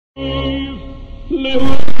And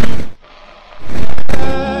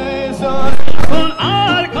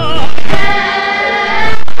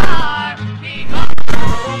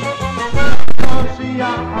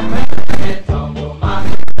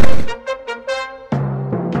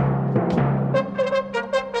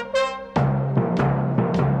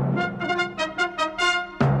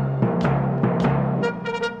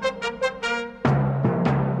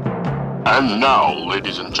now,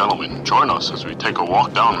 ladies and gentlemen, join us as we take a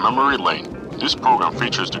walk down memory lane. This program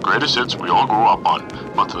features the greatest hits we all grew up on,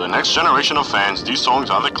 but to the next generation of fans, these songs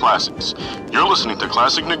are the classics. You're listening to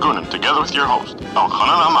Classic Niggunim together with your host,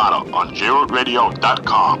 Elchanan Hamada, on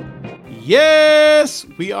JRootRadio.com. Yes,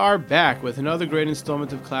 we are back with another great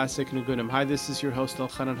installment of Classic Niggunim. Hi, this is your host,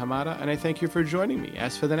 Elchanan Hamada, and I thank you for joining me.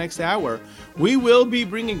 As for the next hour, we will be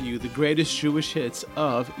bringing you the greatest Jewish hits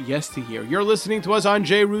of yesteryear. You're listening to us on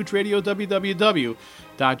JRoot Radio,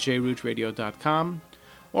 www.JRootRadio.com,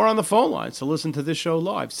 or on the phone lines to listen to this show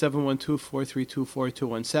live,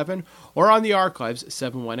 712-432-4217, or on the archives,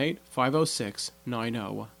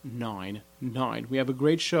 718-506-9099. We have a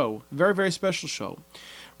great show, a very, very special show.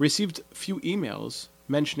 Received a few emails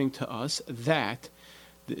mentioning to us that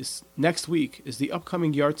this next week is the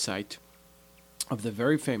upcoming yahrzeit of the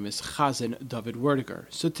very famous Chazzan Werdyger.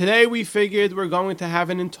 So today we figured we're going to have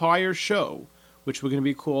an entire show, which we're going to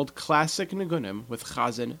be called Classic Niggunim with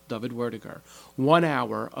Chazzan Werdyger. 1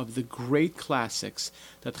 hour of the great classics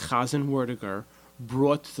that Chazzan Werdyger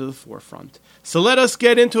brought to the forefront. So let us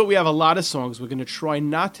get into it. We have a lot of songs. We're going to try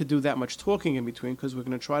not to do that much talking in between because we're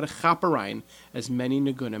going to try to chaperein as many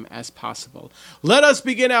Niggunim as possible. Let us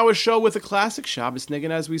begin our show with a classic Shabbos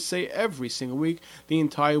Niggun, as we say every single week. The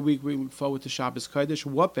entire week we look forward to Shabbos Kodesh.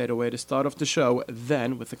 What better way to start off the show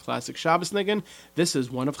than with a classic Shabbos Niggun? This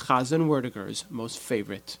is one of Chazzan Werdyger's most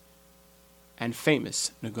favorite and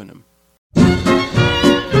famous Niggunim.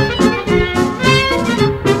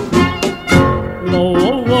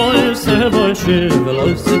 לא יסבו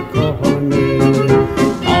שבלו סיכוני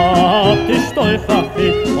אף תשתוי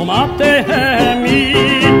חכי ומתהמי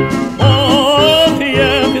אוף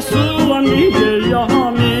יחסו אני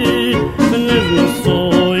ימי ונבנסו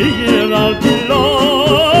יגרלתי לו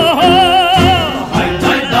היי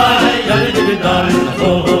די די ילדי די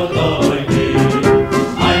נחור דוידי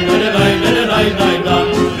היי די די די די די די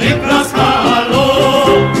ריקרס קהלו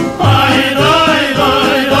היי די די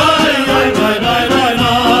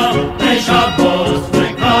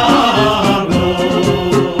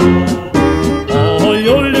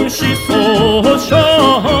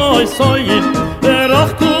soy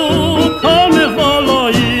berachku kol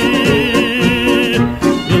mevoloi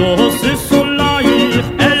Dios solayich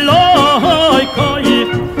Elohi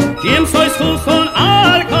koyich kim soy suson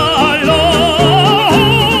al kalo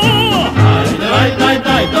dai dai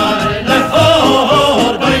dai dai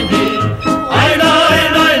lechor baby ay dai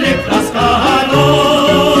dai likras kalo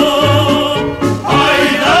ay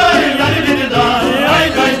dai dai dai ay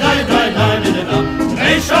dai dai dai dai dai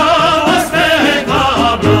Shabbos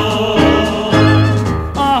vekablo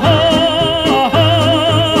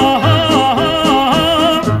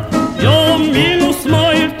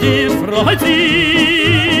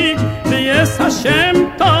Hashem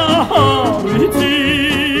Tahariti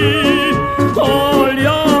Kol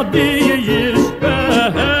Yadi Yish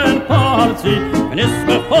Ben Parti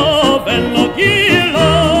Nismecho Ben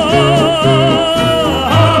Nogila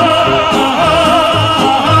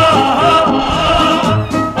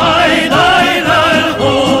Ay Dai Dai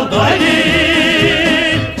Chodaydi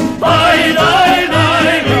Ay Dai Dai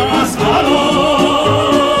Askalo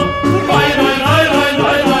Ay Dai Dai Dai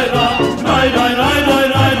Dai Dai Dai Dai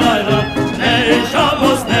Dai Dai Dai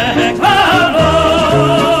Shabbos nekalo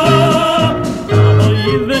Aloy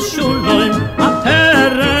v'shuloim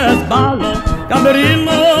ateres balo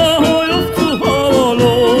Gabrimo yuftu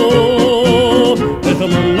holo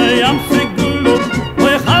V'tomone yam figulu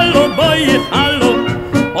Oichalo boichalo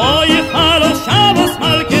Oichalo Shabbos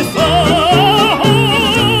malkiso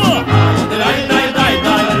Dai dai dai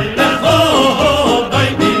dai Lecho dai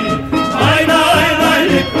di Dai dai dai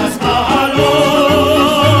likras kahalo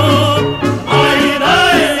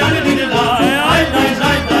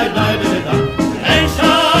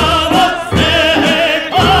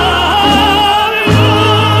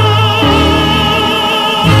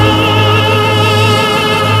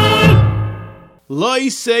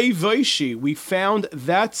Say Vaishi. We found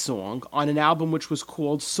that song on an album which was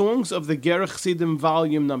called Songs of the Ger Chassidim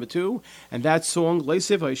Volume Number 2, and that song,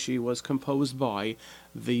 Leisei Vaishi, was composed by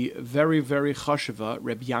the very, very chashuva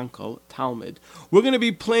Reb Yankel Talmud. We're going to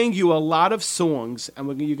be playing you a lot of songs, and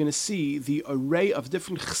you're going to see the array of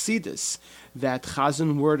different chassidus that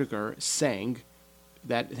Chazzan Werdyger sang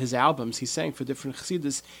that his albums he sang for different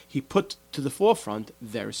Chassidus, he put to the forefront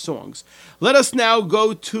their songs. Let us now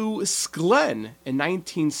go to Sklen. In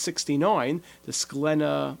 1969, the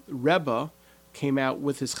Sklena Rebbe came out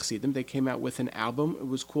with his Chassidim. They came out with an album. It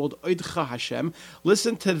was called Oidcha Hashem.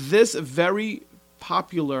 Listen to this very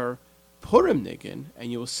popular Purim Niggin,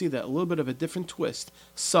 and you will see that a little bit of a different twist,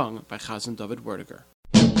 sung by Chazzan Werdyger.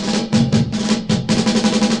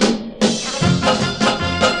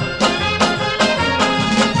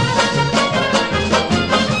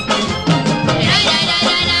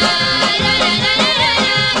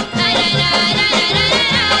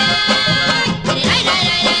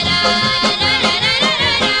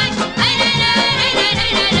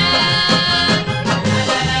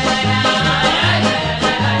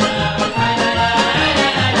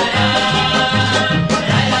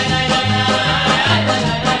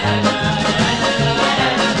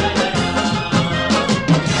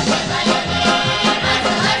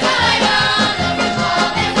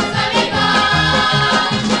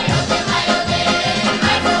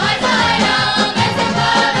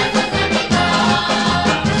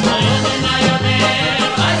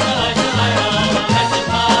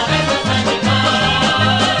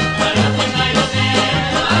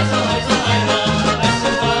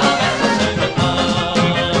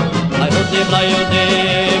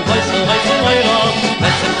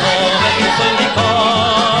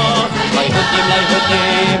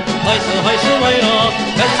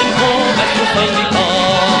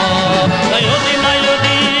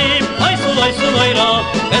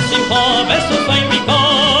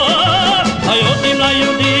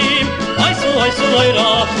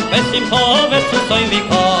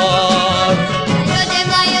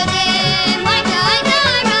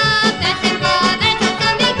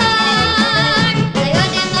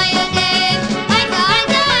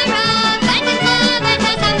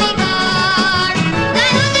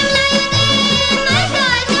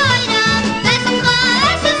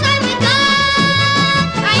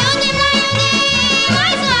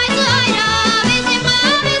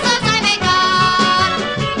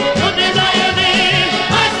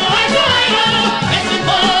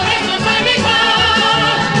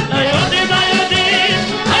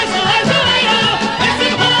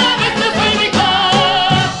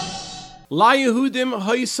 La Yehudim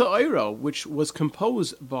Haisa, which was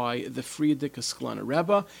composed by the Frierdiker Sklena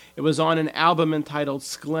Rebbe. It was on an album entitled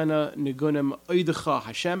Sklena Niggunim Oidcha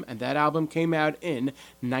Hashem, and that album came out in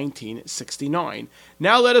 1969.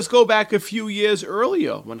 Now let us go back a few years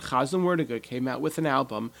earlier when Chazzan Werdyger came out with an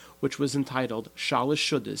album which was entitled Shalish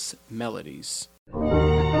Shuddis Melodies.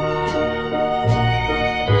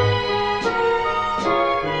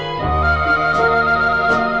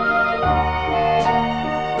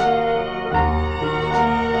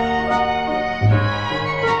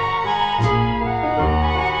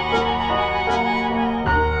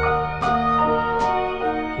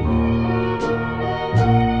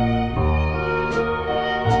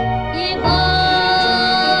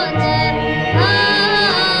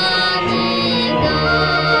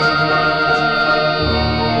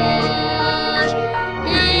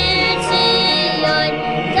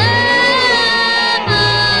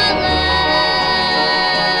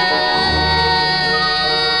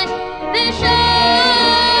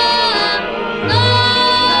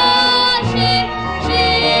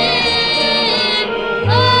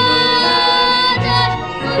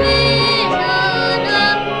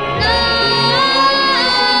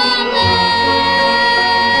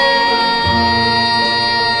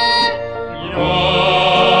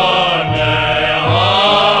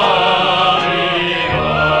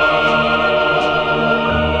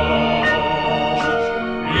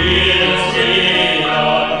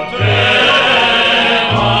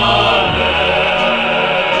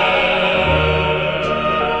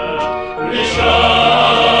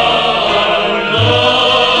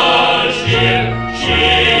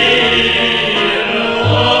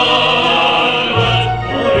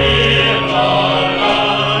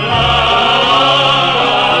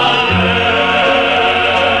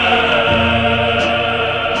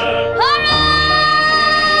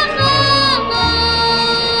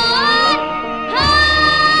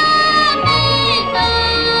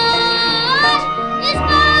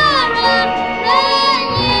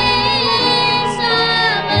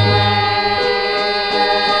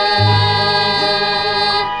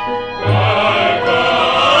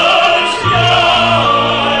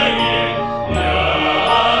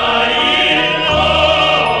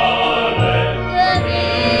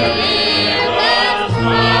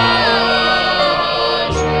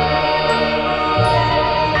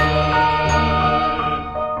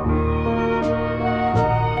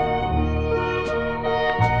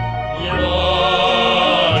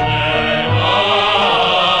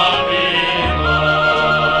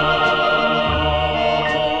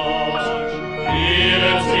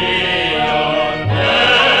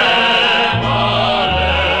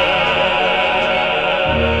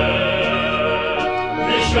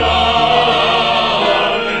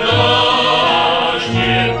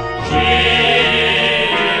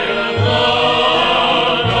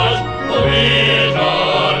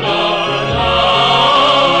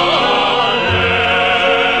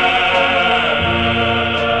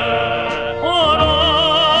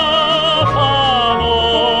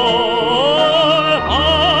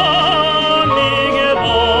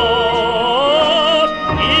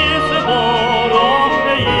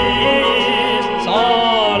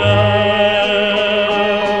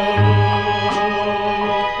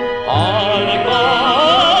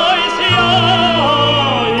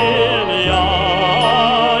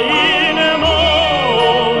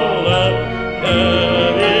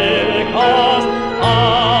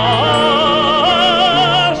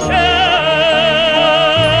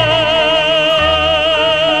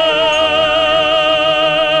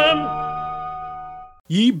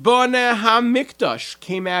 Bone HaMikdash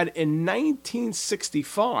came out in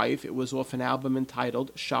 1965. It was off an album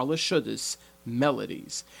entitled Shalosh Shudis,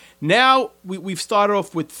 Melodies. Now, we've started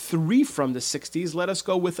off with 3 from the 60s. Let us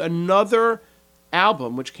go with another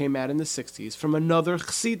album which came out in the 60s from another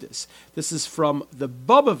Chassidus. This is from the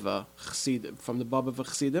Bobova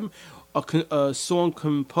Chassidim, a song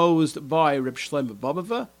composed by Reb Shlomo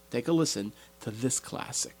Bobova. Take a listen to this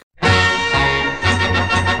classic.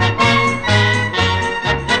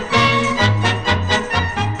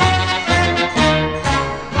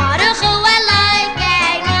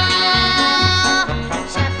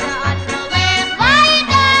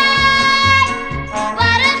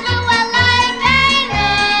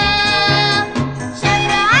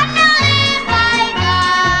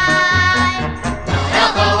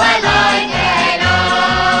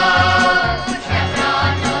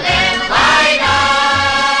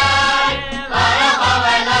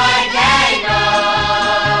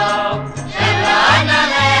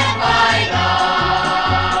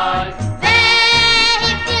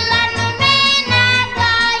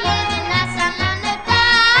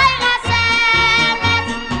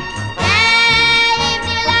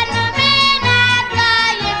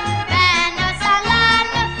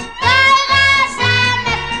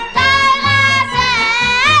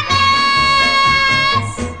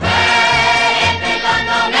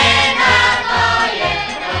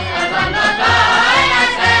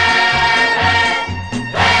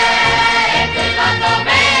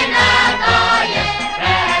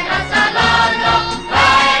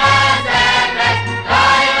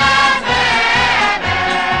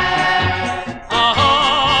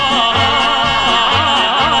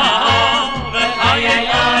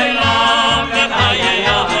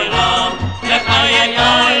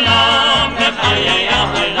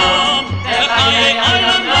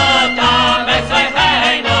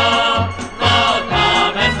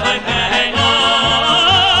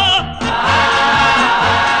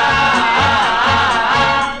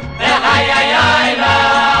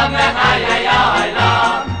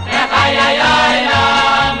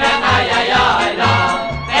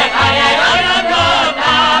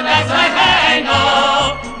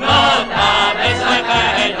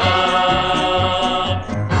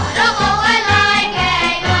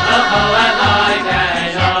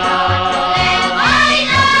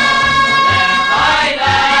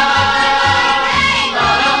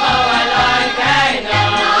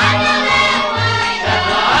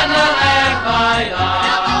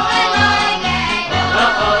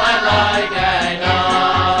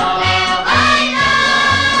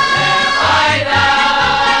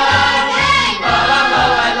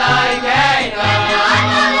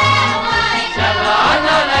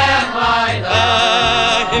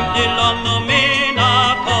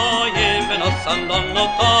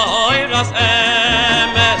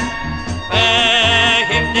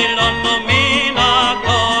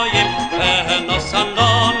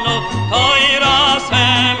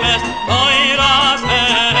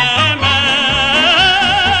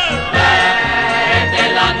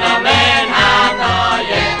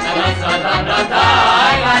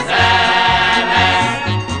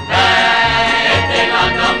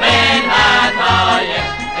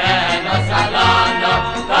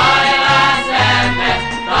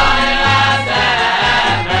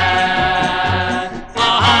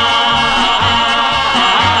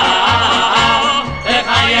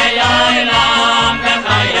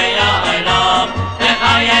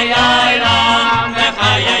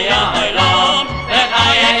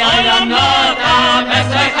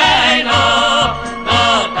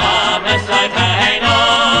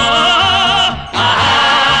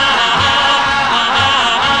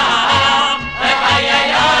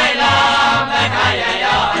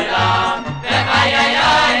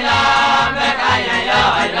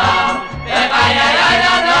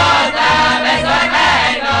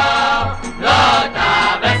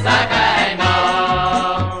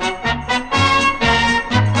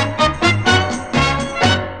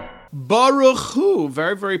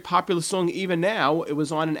 Very, very popular song even now. It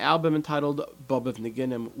was on an album entitled Bobav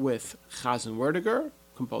Niggunim with Chazzan Werdyger,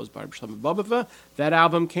 composed by Shlomo Bobova. That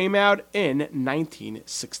album came out in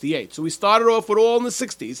 1968. So we started off with all in the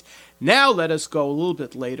 60s. Now let us go a little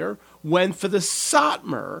bit later, when for the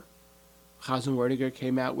Satmar, Chazzan Werdyger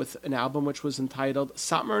came out with an album which was entitled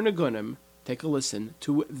Satmar Niggunim. Take a listen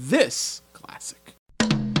to this classic.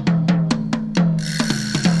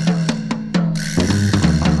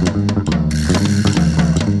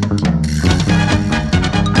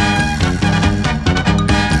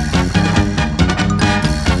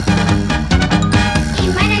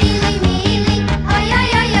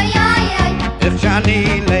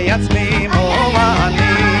 אני לעצמי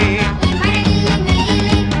מורני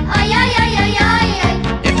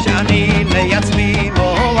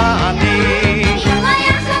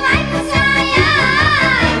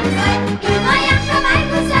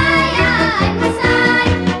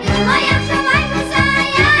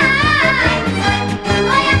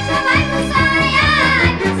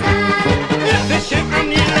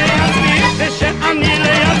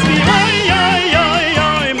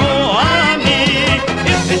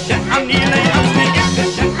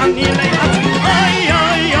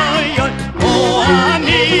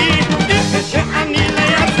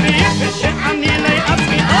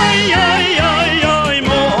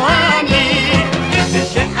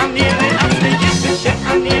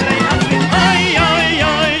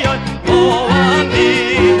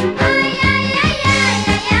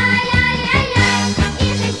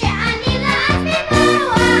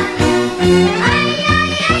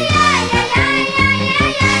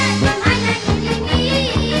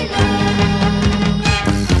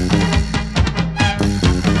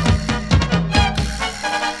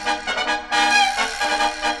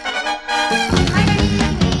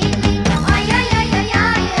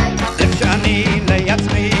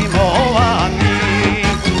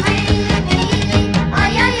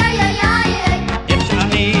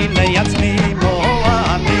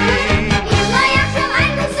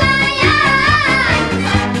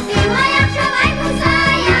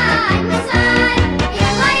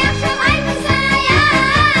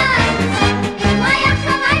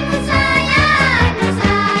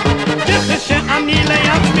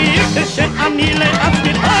שאני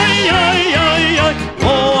לעצמי, אוי אוי אוי אוי,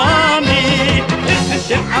 או אני,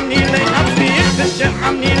 שאני לעצמי,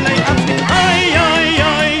 שאני לעצמי, אוי אוי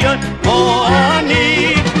אוי אוי, או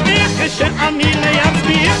אני, שאני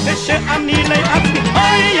לעצמי, שאני לעצמי,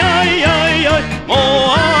 אוי אוי אוי אוי,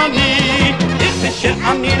 או אני,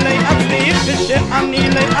 שאני לעצמי, שאני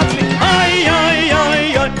לעצמי, אוי אוי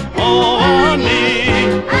אוי אוי, או אני.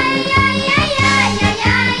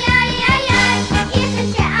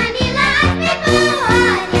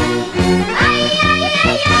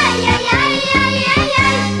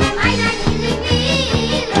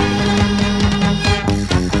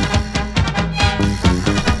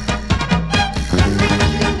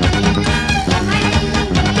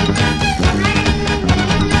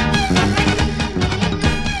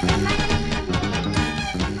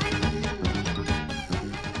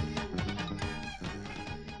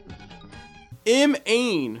 Im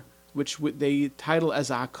Ein, which they title as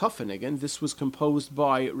a Hakafan again. This was composed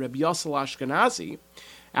by Reb Yossel Ashkenazi.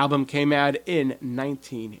 Album came out in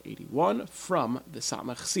 1981 from the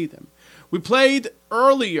Samach Sidim. We played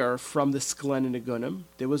earlier from the Sklen Niggunim.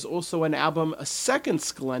 There was also an album, a second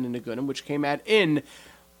Sklen Niggunim, which came out in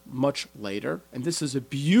much later. And this is a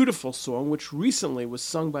beautiful song, which recently was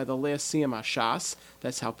sung by the last Siyam Hashas.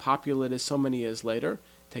 That's how popular it is so many years later.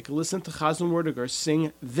 Take a listen to Chazzan Werdyger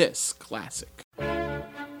sing this classic.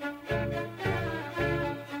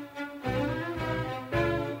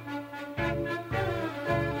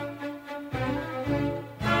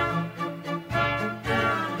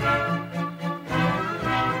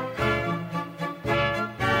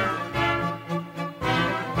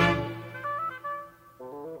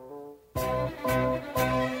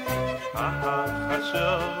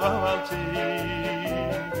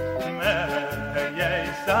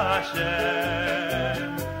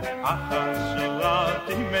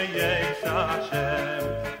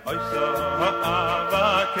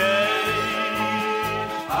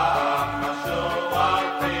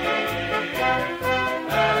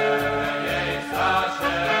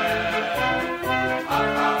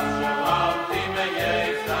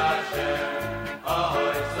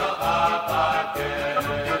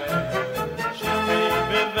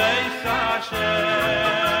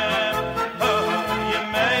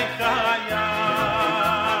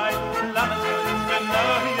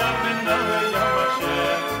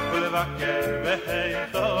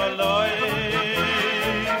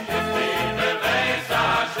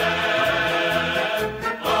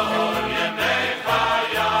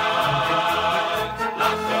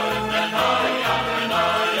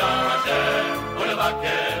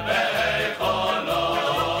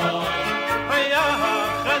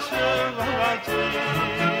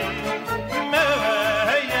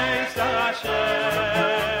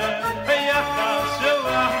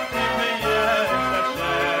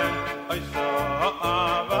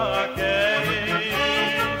 Abba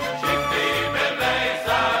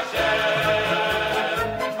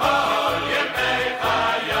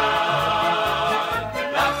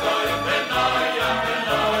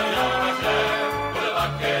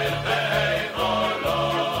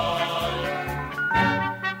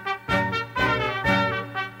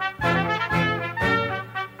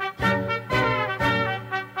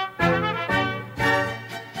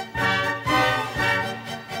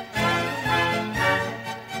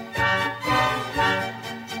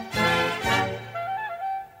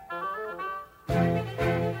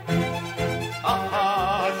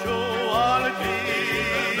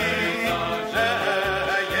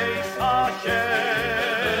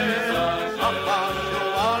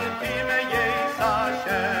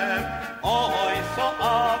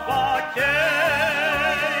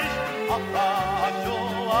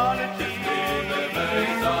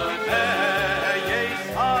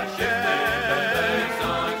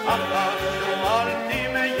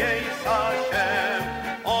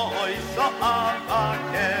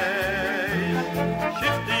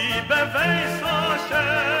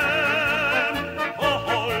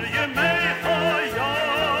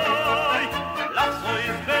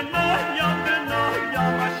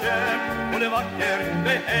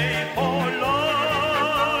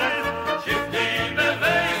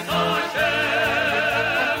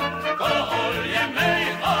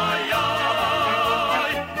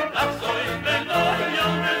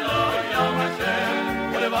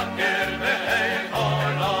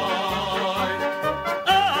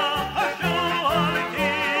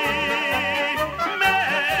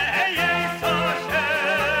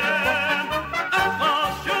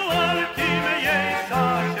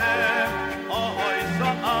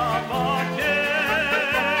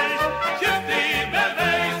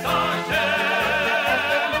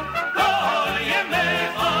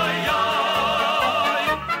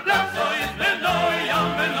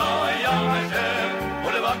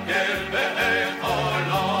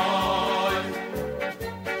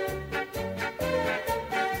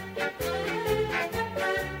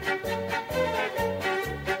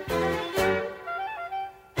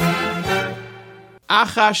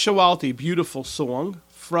Acha Shawalti, beautiful song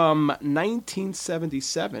from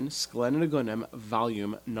 1977, Sklen Niggunim,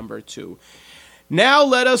 volume number 2. Now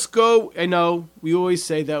let us go. I know we always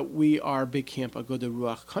say that we are Big Camp Aguda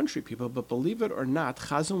Ruach country people, but believe it or not,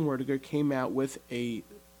 Chazzan Werdyger came out with a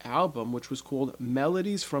album which was called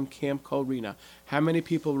Melodies from Camp Kolrina. How many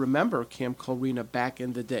people remember Camp Kolrina back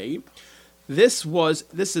in the day? This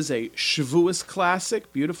is a Shavuos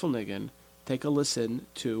classic, beautiful niggun. Take a listen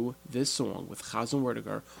to this song with Chazzan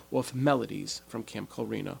Werdyger of Melodies from Camp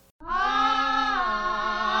Kolrina.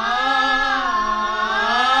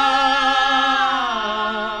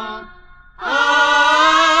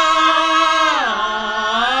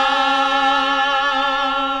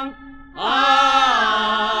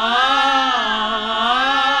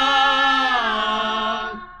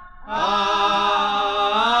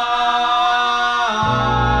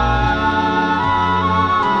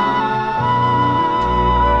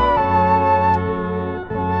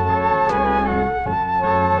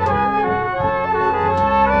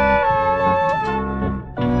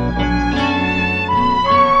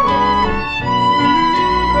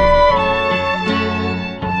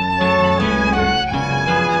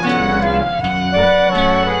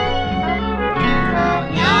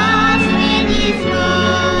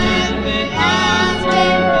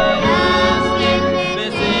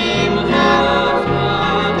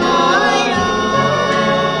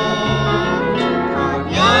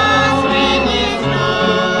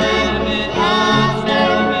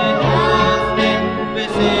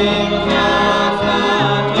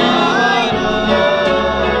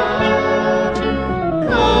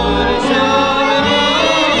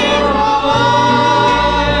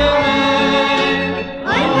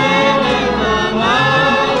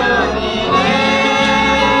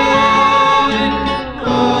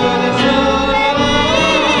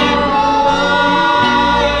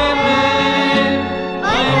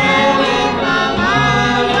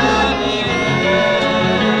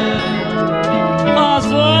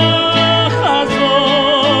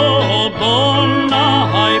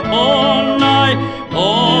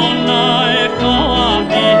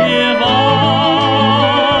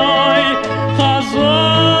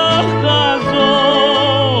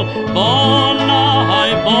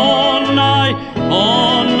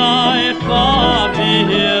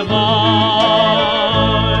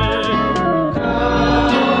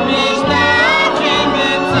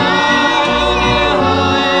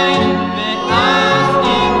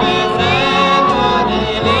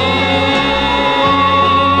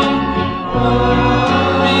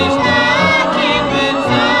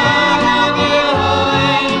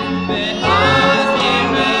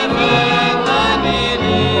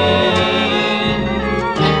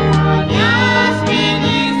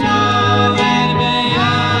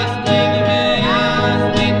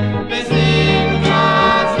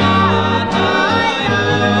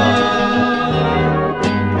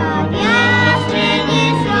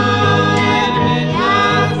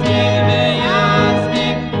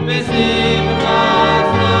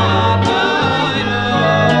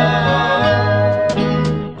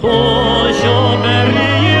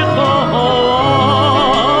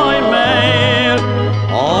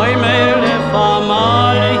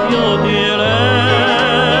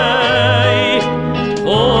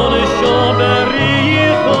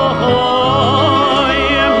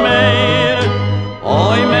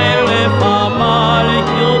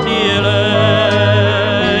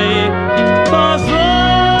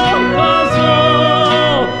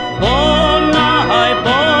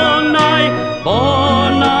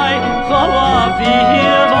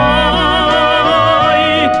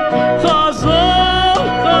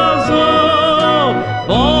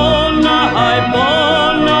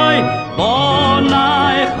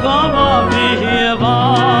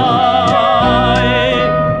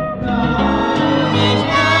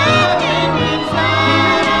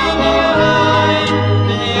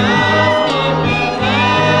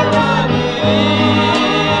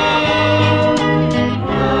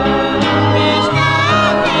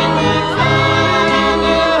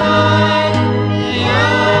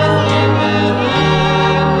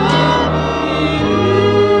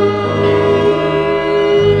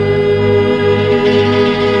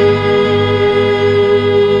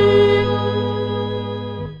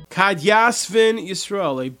 Ad Yasvin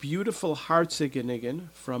Yisrael, a beautiful Hartzigenigan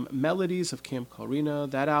from Melodies of Camp Kolrina.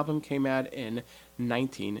 That album came out in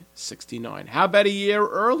 1969. How about a year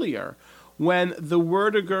earlier, when the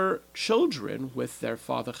Werdyger children, with their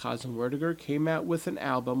father Chazzan Werdyger, came out with an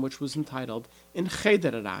album which was entitled In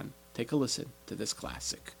Chederan. Take a listen to this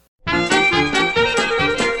classic.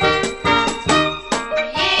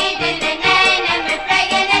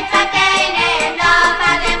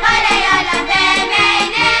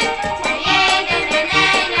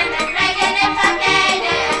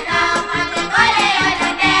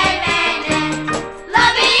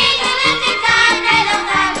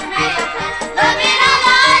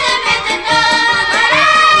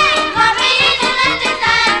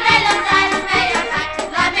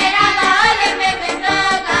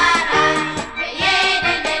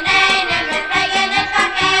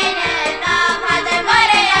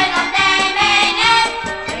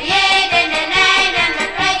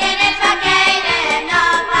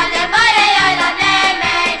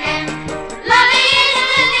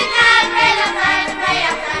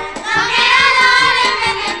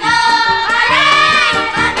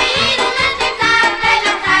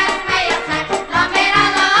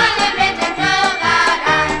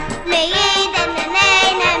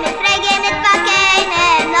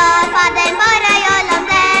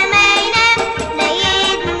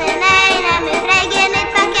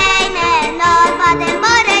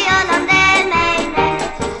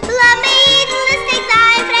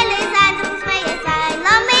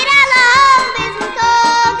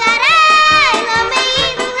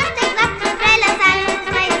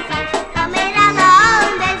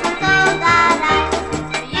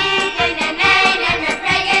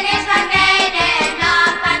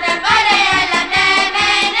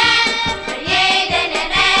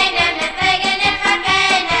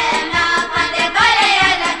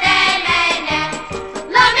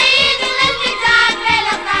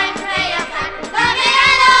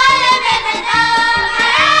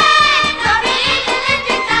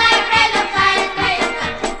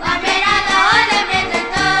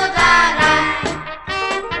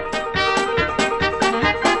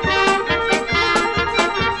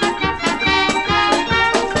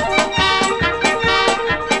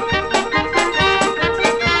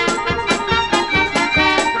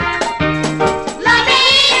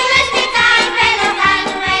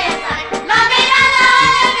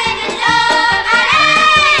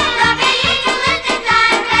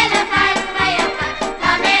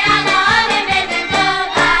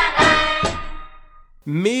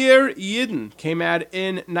 came out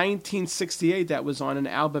in 1968. That was on an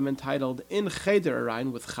album entitled In Cheder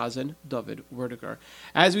Arayin with Chazzan Werdyger.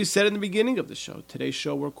 As we said in the beginning of the show, today's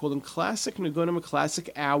show we're calling Classic Niggunim, a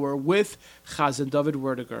classic hour with Chazzan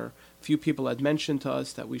Werdyger. A few people had mentioned to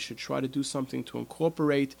us that we should try to do something to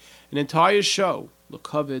incorporate an entire show,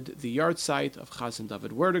 covered the yard site of Chazzan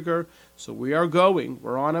Werdyger. So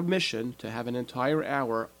we're on a mission to have an entire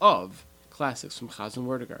hour of classics from Chazzan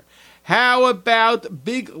Werdyger. How about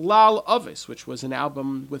Big Lal Ovis, which was an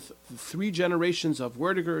album with 3 generations of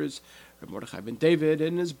Werdigers, Mordechai ben David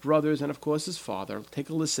and his brothers, and of course his father. Take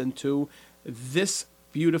a listen to this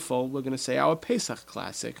beautiful, we're going to say our Pesach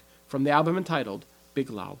classic, from the album entitled Big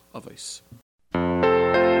Lal Ovis.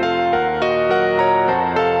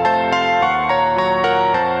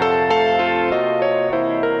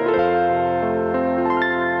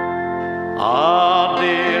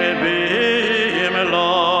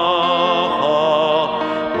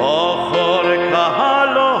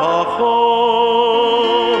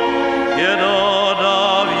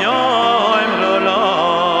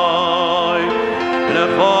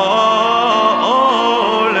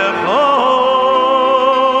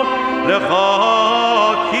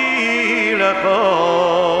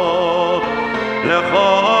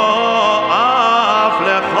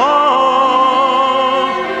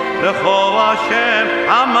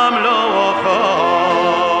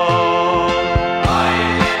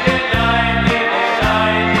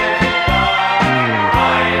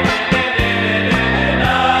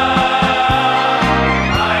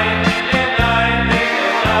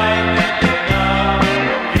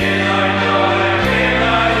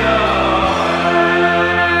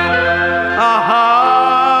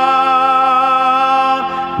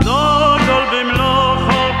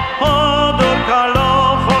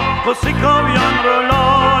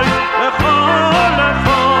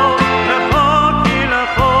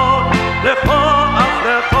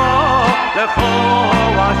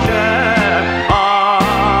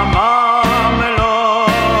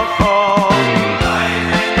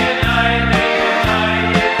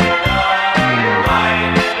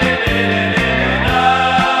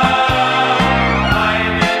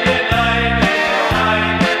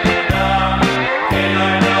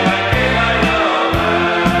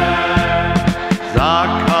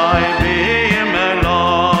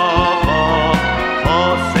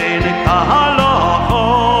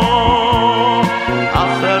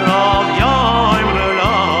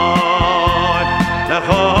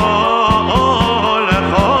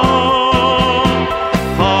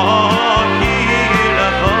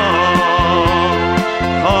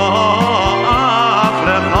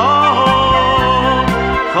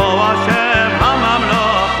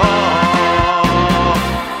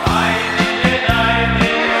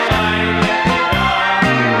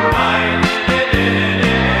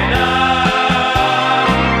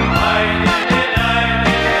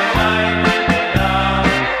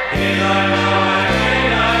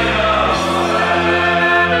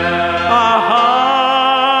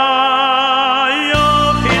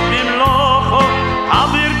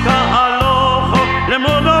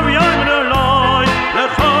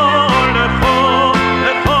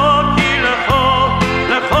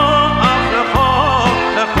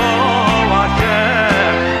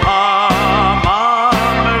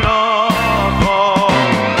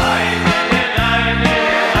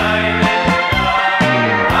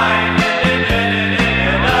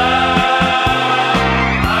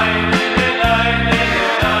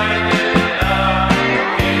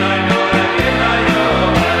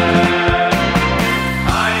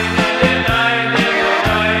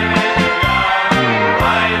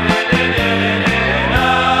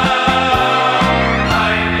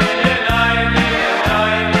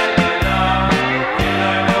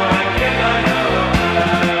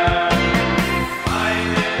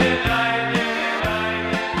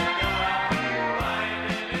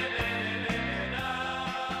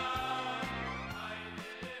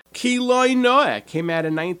 Came out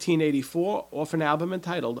in 1984 off an album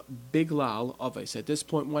entitled Big Lal Ovis. At this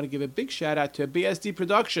point, we want to give a big shout out to BSD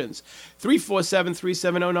Productions,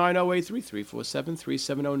 347-370-9083,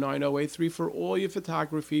 347-370-9083 for all your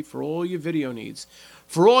photography, for all your video needs,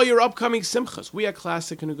 for all your upcoming simchas. We at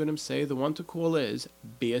Classic Niggunim say the one to call is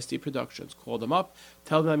BSD Productions. Call them up,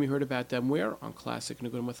 tell them you heard about them where on Classic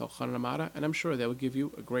Niggunim with Elchanan Amada, and I'm sure they will give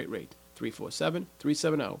you a great rate.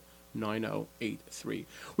 347-370-9083.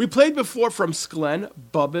 We played before from Sklen,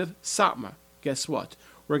 Bobiv, Satma. Guess what?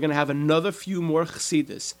 We're going to have another few more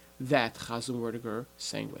chassidus that Chazzan Werdyger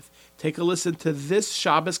sang with. Take a listen to this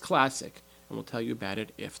Shabbos classic, and we'll tell you about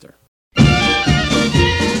it after.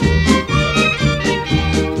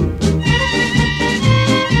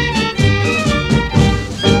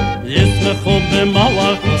 ישמחו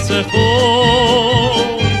במלכותך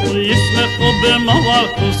ישמחו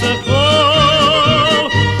במלכותך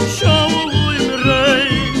שאו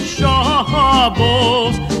אמרי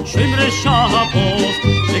שבוס שמרי שבוס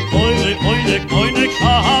לקוי לקוי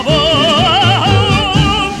שבוס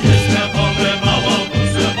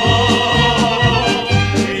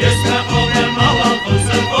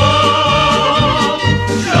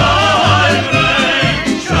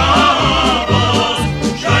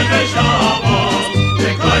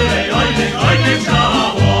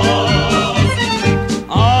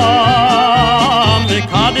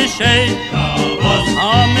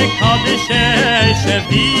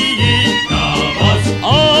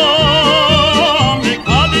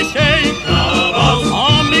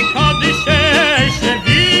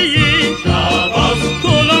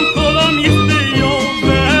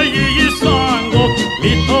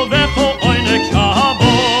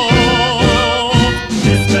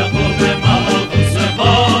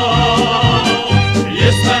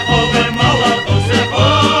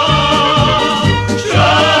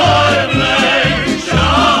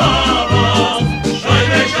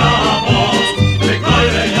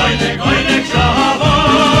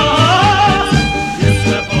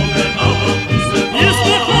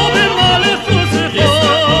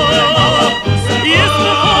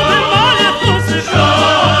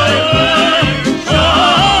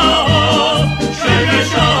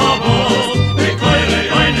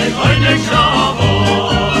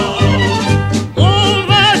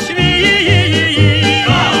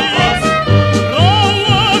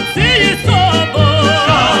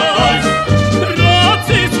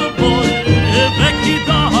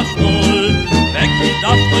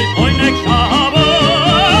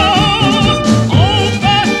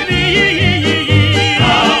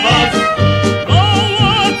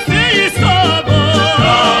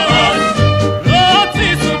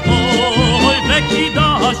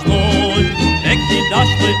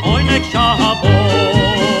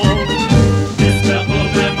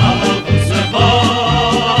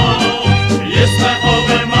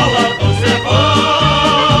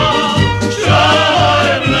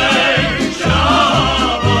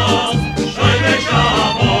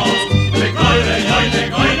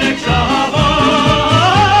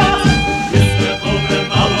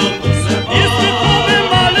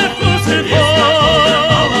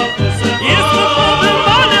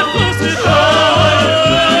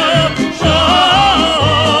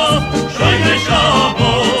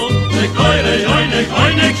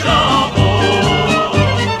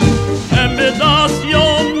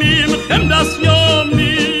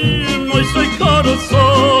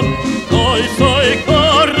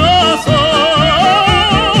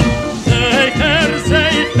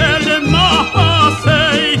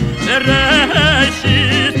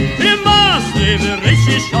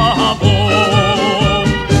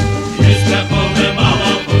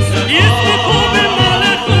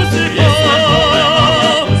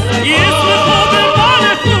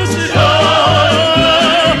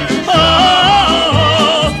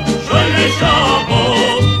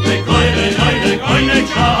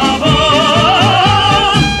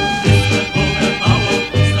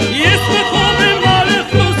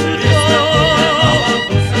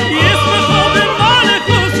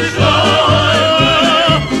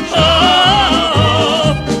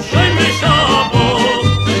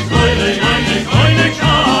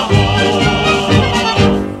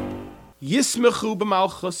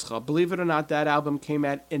Believe it or not, that album came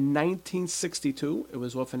out in 1962. It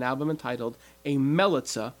was off an album entitled A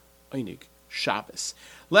Melitza Einig Shabbos.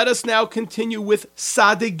 Let us now continue with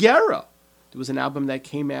Sadigera. There was an album that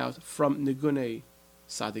came out from Niggunim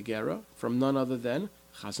Sadigera, from none other than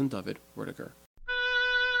Chazzan Werdyger.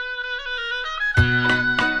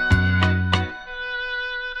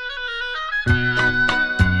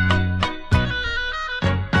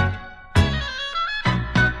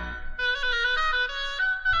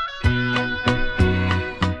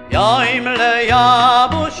 Yaim le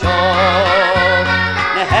yabusho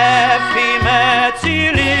nehefi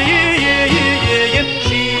metzilim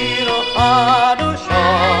shiro chadusho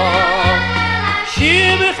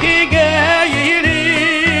shivchi geilim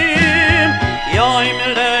Yaim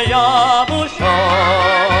le yabusho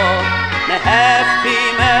nehefi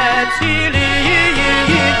metzilim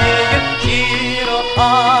shiro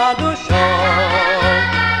chadusho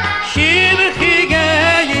shivchi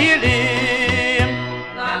geilim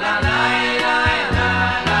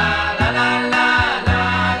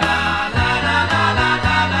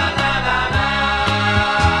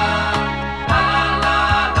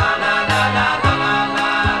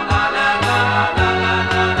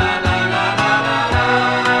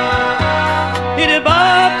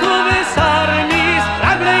Batu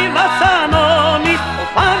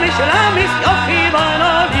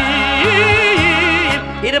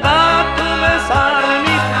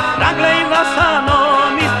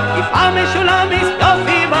Shulamis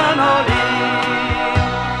Yofi Banoli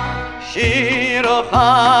Shir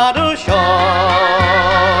Chadusho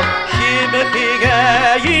Shir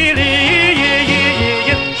Bechigayili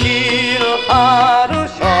Shir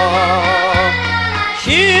Chadusho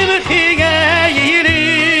Shir Bechigayili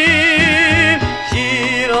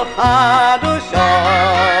Shir Chadusho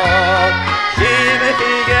Shir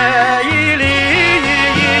Bechigayili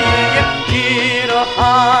Shir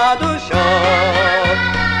Chadusho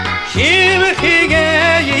Shir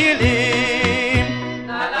Bechigayili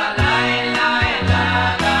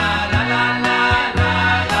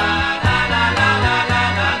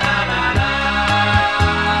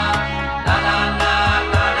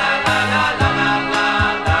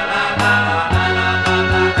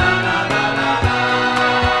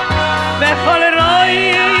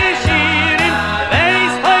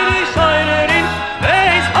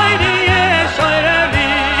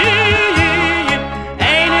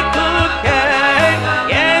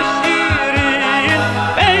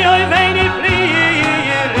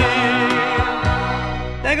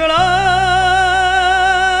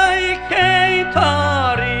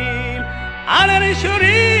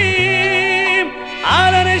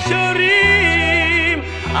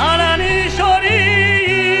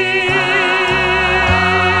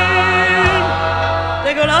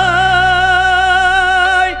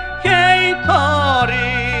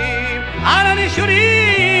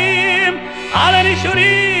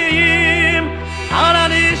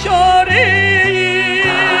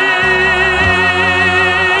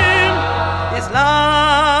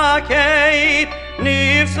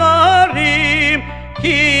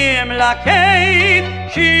Lakait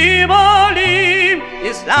Shibolim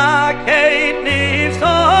is Lakait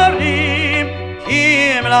Nifsorim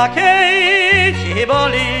Kim Lakait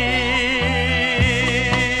Shibolim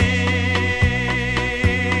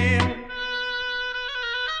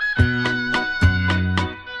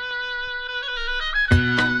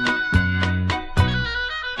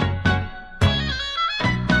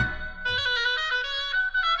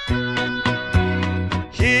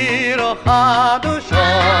Shiro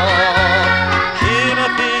Chadusho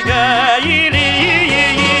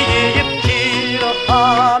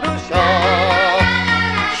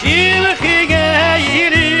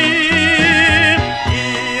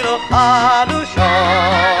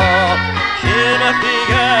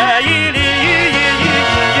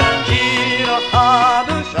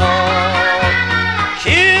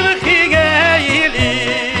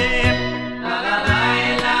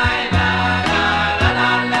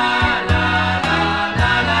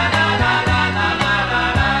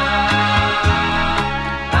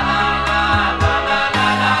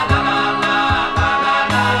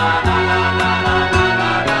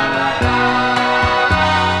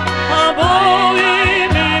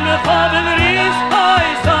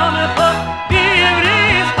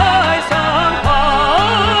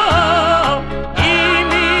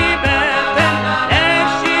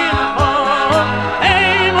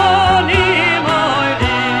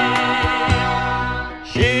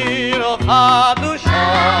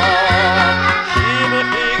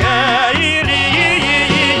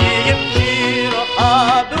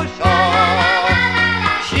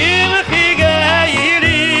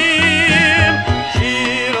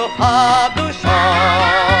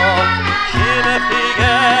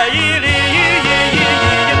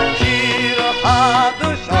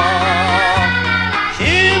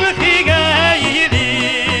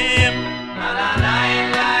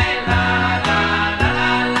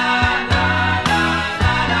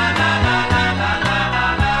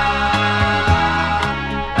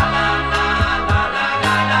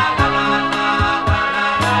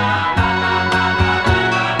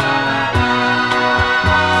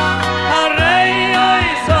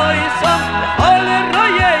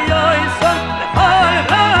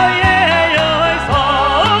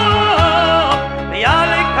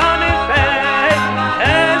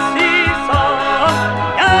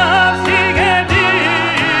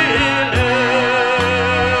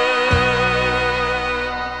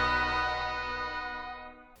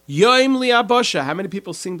Yoim Liabosha. How many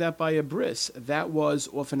people sing that by a bris? That was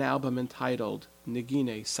off an album entitled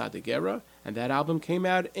Niggunim Sadegera, and that album came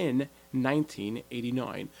out in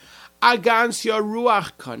 1989. Agans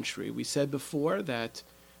Ruach Country. We said before that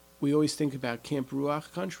we always think about Camp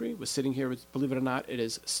Ruach Country. We're sitting here, believe it or not, it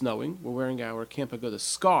is snowing. We're wearing our Camp Agoda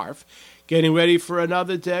scarf, getting ready for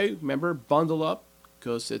another day. Remember, bundle up,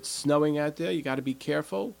 because it's snowing out there. You got to be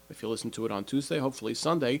careful. If you listen to it on Tuesday, hopefully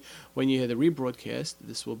Sunday, when you hear the rebroadcast,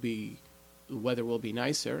 the weather will be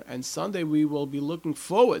nicer. And Sunday we will be looking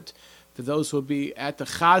forward for those who will be at the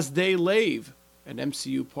Chazdei Leiv at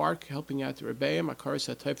MCU Park, helping out the Rebbeim.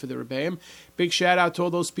 Akaras HaTov for the Rebbeim. Big shout out to all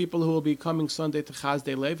those people who will be coming Sunday to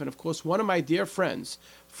Chazdei Lev. And of course, one of my dear friends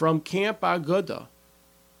from Camp Aguda,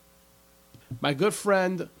 my good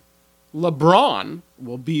friend LeBron,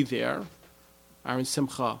 will be there. Aaron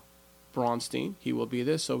Simcha Bronstein, he will be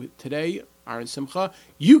there. So today, Aaron Simcha,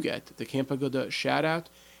 you get the Camp Aguda shout out.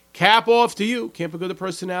 Cap off to you. Camp Aguda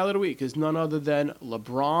Personality of the Week is none other than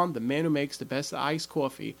LeBron, the man who makes the best iced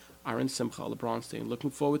coffee. Aaron Simcha LeBronstein. Looking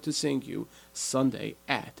forward to seeing you Sunday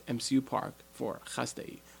at MCU Park for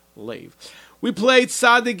Chazdei Lev. We played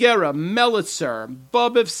Sadegera, Melitzer,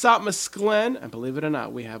 Bobiv Satmas Glen, and believe it or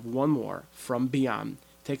not, we have one more from Beyond.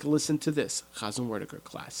 Take a listen to this Chazzan Werdyger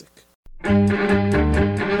classic.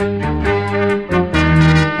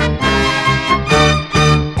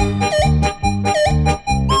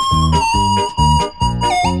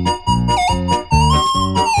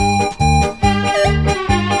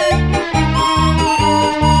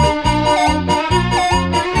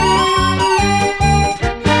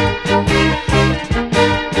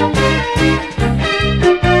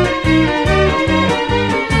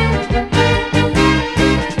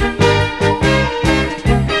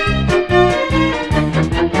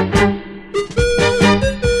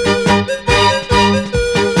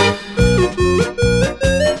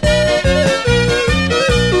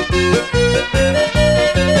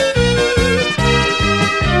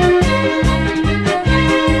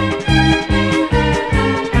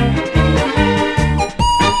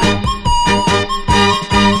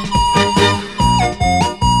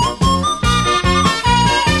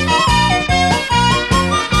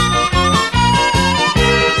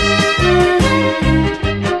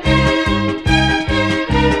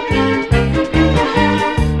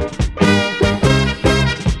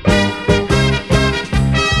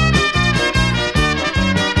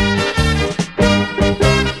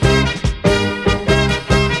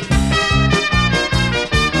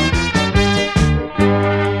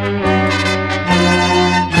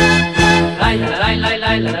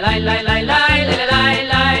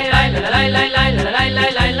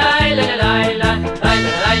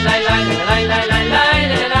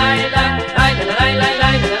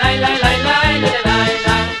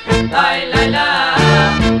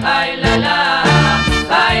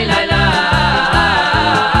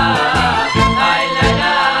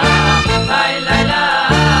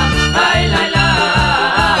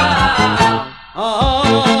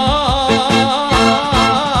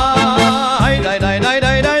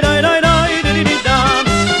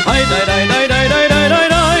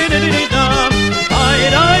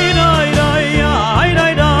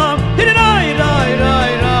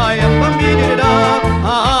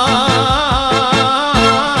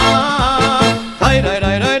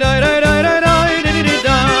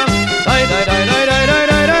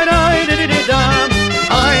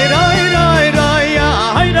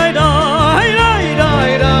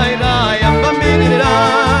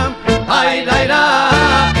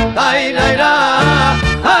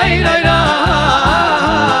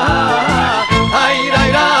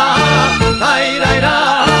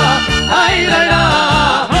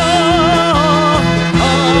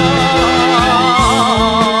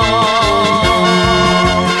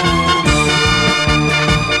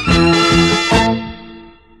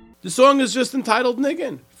 The song is just entitled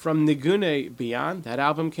Niggunim from Niggunim Beyond. That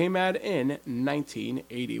album came out in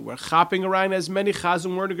 1980. We're hopping around as many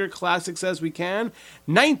Chazzan Werdyger classics as we can.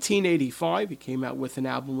 1985, he came out with an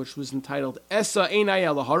album which was entitled Esa Einai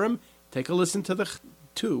Elaharim. Take a listen to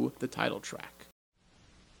the title track.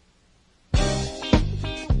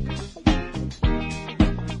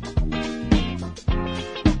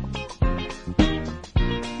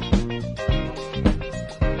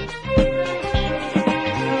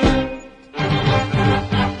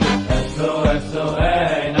 So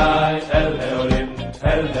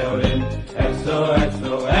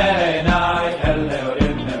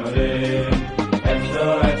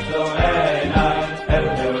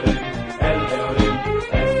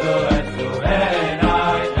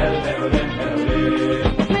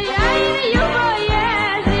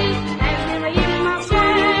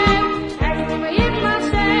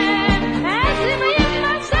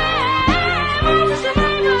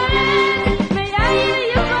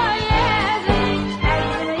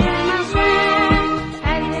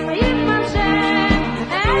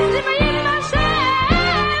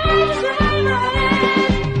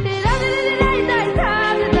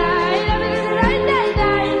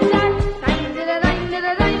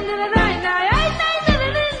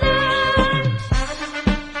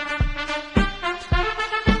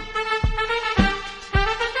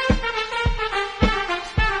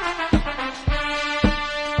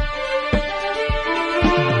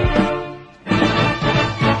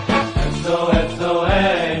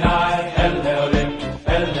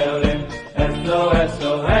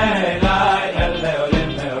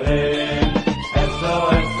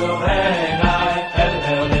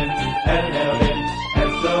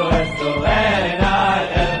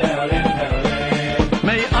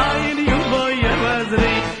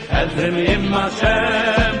Ezrim im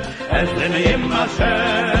Hashem, Ezrim im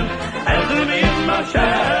Hashem, Ezrim im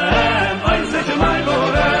Hashem, Isaac my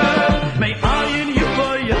Lord. May ayin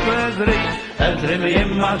yivoy yezri, Ezrim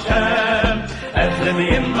im Hashem, Ezrim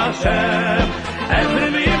im Hashem,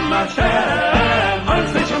 Ezrim im Hashem,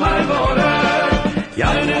 Isaac my Lord.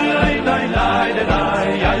 Yadididai dai dai dai,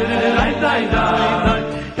 yadididai dai dai,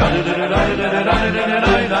 yadididai dai dai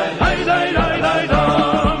dai dai dai dai dai.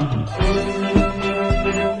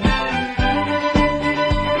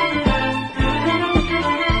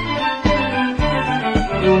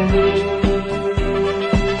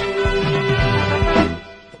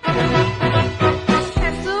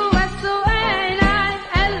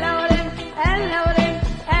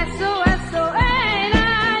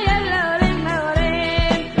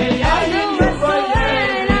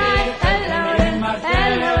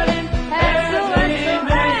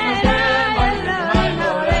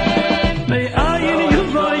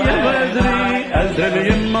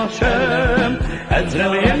 Hashem,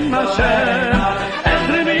 Ezrim im Hashem,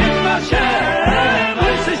 Ezrim im Hashem,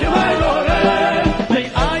 Isaac my Lord. May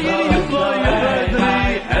ayin yivoy yezri,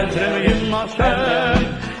 Ezrim im Hashem,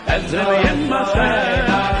 Ezrim im Hashem,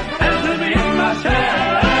 Ezrim im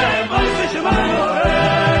Hashem, Isaac my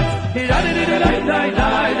Lord. Yadididai dai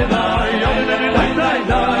dai dai, yadididai dai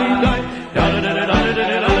dai dai, yadididai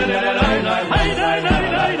dai dai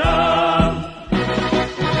dai dai.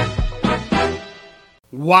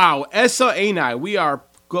 Wow, Esa Einai. We are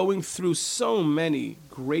going through so many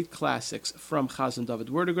great classics from Chazzan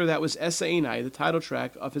Werdyger. That was Esa Einai, the title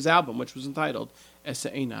track of his album, which was entitled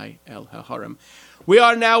Esa Einai El HaHarim. We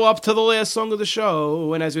are now up to the last song of the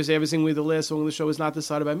show, and as we say everything, the last song of the show is not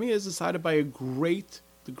decided by me, it's decided by the great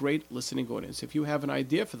listening audience. If you have an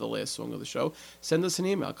idea for the last song of the show, send us an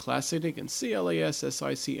email, classicnigun,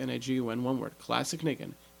 CLASSICNIGUN, one word,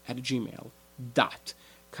 classicnigun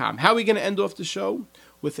 @gmail.com. How are we going to end off the show?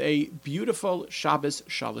 With a beautiful Shabbos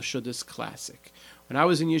Shalashudas classic. When I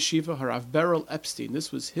was in Yeshiva, Harav Beryl Epstein,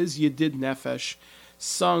 this was his Yedid Nefesh,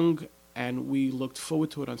 sung, and we looked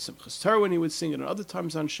forward to it on Simchas Torah when he would sing it, and other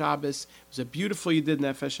times on Shabbos. It was a beautiful Yedid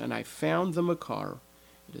Nefesh, and I found the Makar.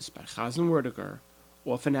 It is by Chazzan Werdyger,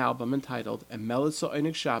 off an album entitled Emelitz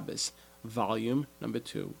Einik Shabbos, Volume Number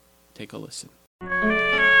 2. Take a listen.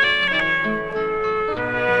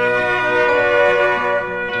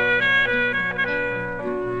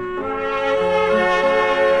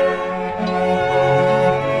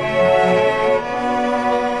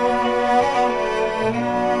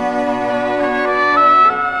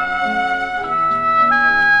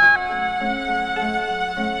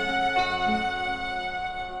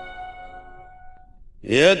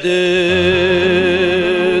 Yedid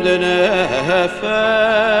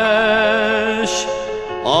nefesh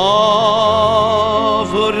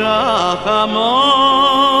av rachamon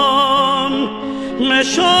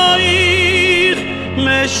meshoich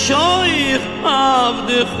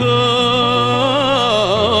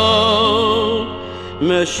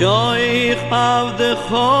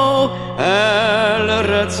avdecho el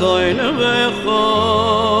retzoin vecho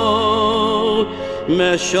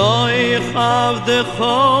Meshoich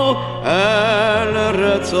avdecho el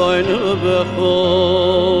retzoin becho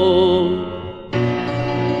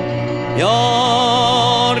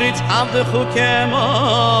Yoritz avdecho kemo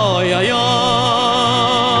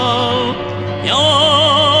yayol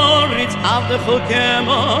Yoritz avdecho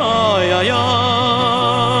kemo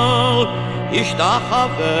yayol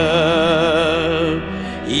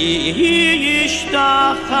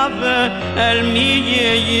Yishtachave el mi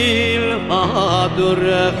yeyil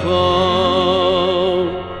hadurecho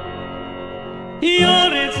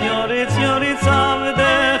Yoritz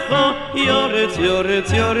avdecho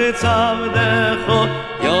Yoritz avdecho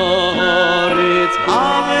Yoritz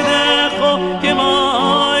avdecho kemo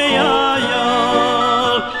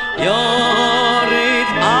yayol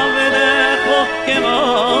Yoritz avdecho kemo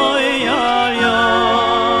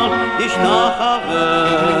yayol Yishtachave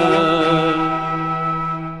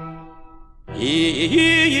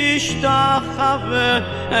Yishtachave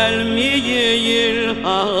el mi yeyil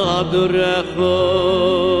hadurecho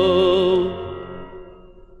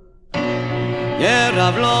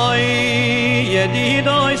Yerav loi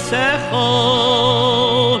yedidoy secho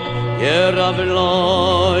Yerav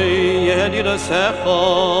loi yedidoy secho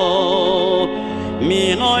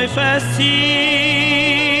Minoi fesiv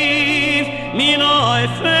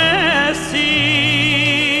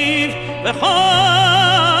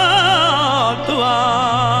V'chol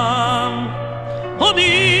tuam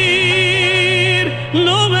Hodir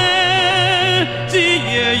nome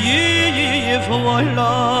Ziyeyiv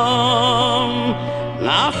olam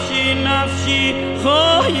Nafshi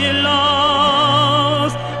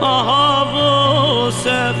choyelos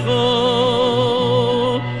אהבוסךו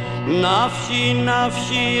נפשי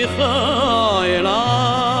נפשי חילך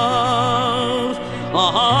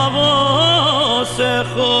אהבוסךו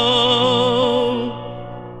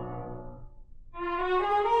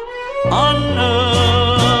אנו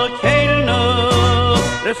קלנו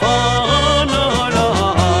רפאנו לה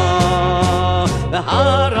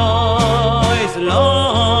והרויס לא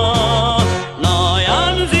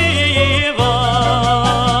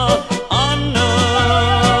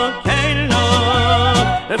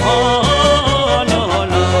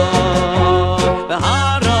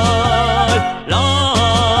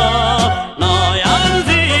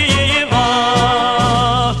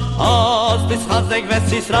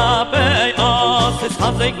Israpei, os es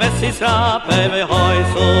hazig ves Israpei, ve hoy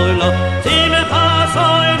solo, simcha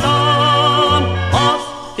soilom, os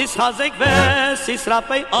es hazig ves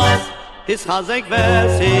Israpei, os es hazig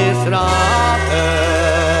ves Israpei,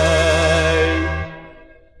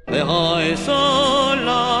 ve hoy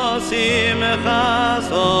solo, simcha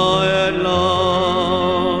soilom,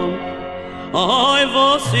 hoy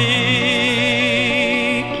vosi,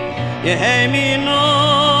 yehemino.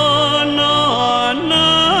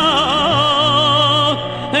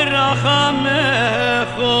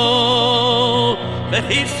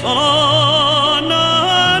 Chisonano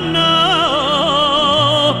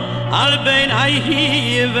al ben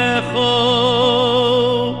hayvecho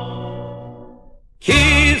ki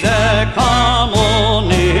ze kamon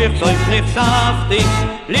nifsafti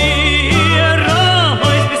li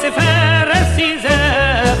rois biseferes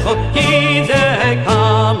izecho ki ze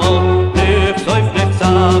kamon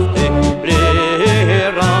nifsafti li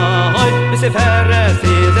rois biseferes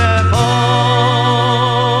izecho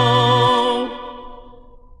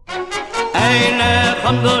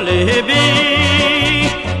Libi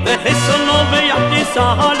v'chisono v'yati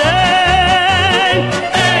sahalen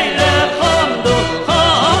Eile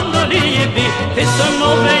chamdo libi Chisono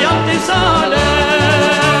v'yati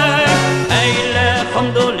sahalen Eile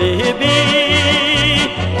chamdo libi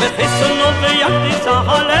v'chisono v'yati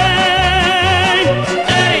sahalen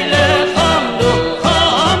Eile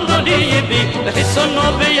chamdo libi v'chisono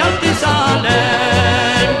v'yati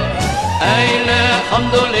sahalen Eile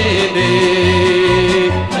chamdo libi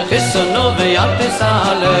Chisono v'yati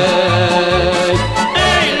saleh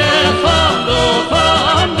Eile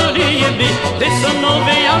chamdo libi Chisono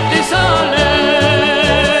v'yati saleh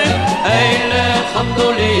Eile chamdo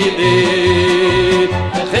libi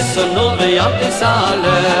Chisono v'yati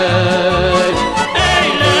saleh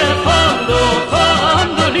Eile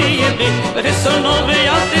chamdo libi Chisono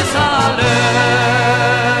v'yati saleh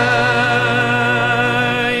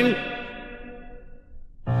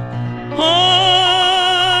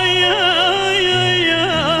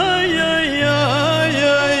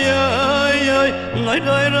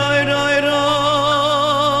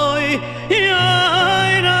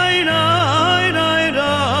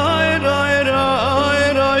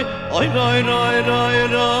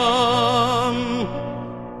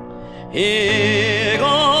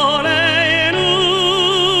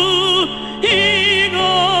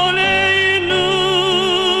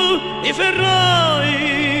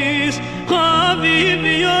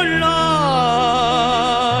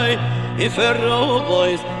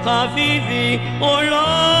Ferrobois Havivi Olai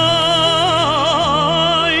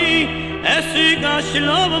Esiga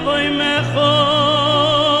Shlov Boy Mecho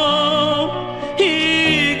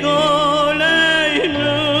Higoleinu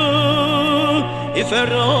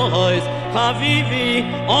Ferrobois Havivi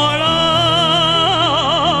Olai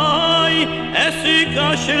Esiga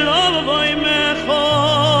Shlov Boy Mecho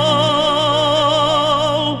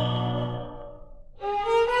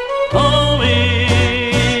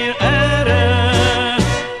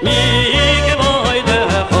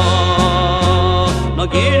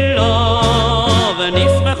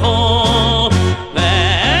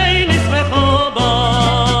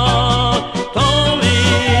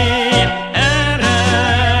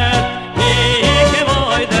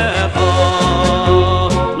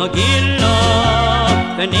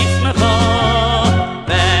Nismecha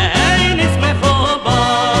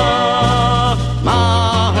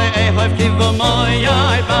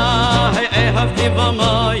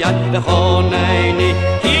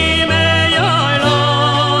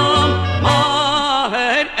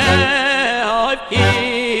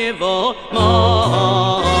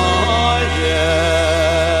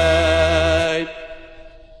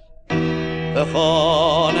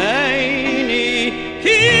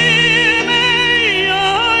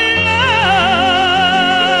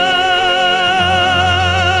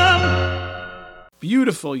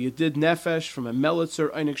beautiful You Did Nefesh from a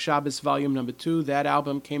Melitzer Einik Shabbos Volume Number 2. That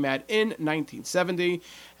album came out in 1970,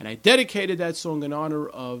 and I dedicated that song in honor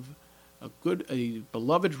of a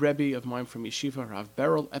beloved Rebbe of mine from Yeshiva, Rav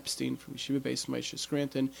Beryl Epstein from Yeshiva Beis Moshe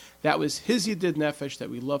Scranton. That was his You Did Nefesh that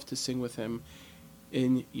we love to sing with him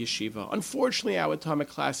in Yeshiva. Unfortunately, our Atomic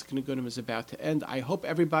Classic Niggunim is about to end. I hope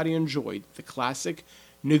everybody enjoyed the classic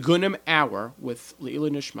Niggunim Hour with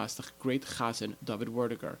Leila Nishmas, the great Chazzan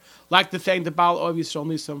Werdyger. Like to thank the Baal of Yisrael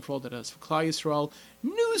Nisam for all that has for Klal Yisrael.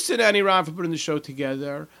 Nusin and Iran for putting the show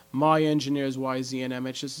together. My engineers YZ and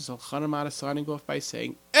MH. This is Al-Khanamata signing off by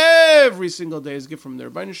saying every single day is a gift from the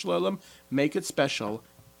Rebbeinu Shalom. Make it special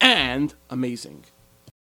and amazing.